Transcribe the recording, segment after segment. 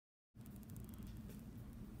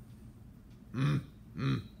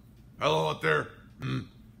Hello out there.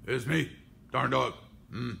 It's me, Darn Dog.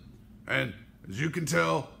 And as you can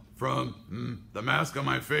tell from the mask on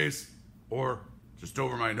my face or just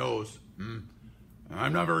over my nose,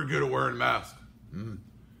 I'm not very good at wearing a mask.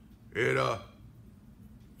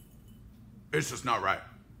 It's just not right.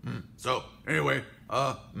 So anyway,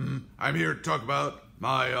 I'm here to talk about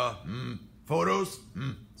my photos.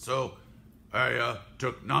 So I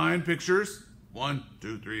took 9 pictures. 1,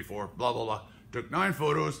 2, 3, 4, blah, blah, blah. Took 9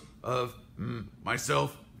 photos of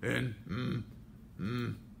myself in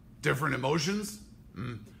different emotions.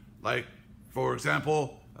 Like, for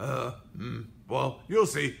example, well, you'll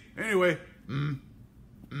see. Anyway,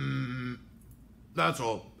 that's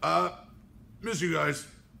all. Miss you guys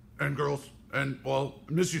and girls, and, well,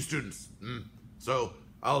 miss you students. So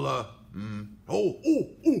I'll,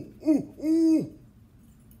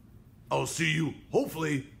 I'll see you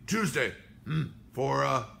hopefully Tuesday for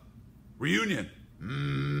a reunion.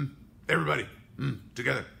 Everybody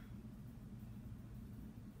together.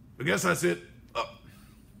 I guess that's it.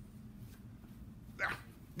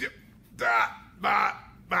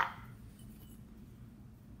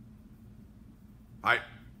 Hi.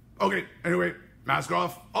 Okay, anyway, mask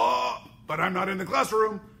off. But I'm not in the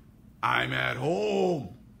classroom. I'm at home.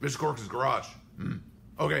 Mr. Cork's garage.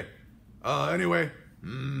 Okay. Anyway.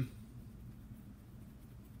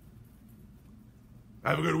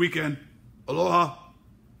 Have a good weekend. Aloha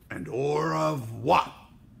and au revoir.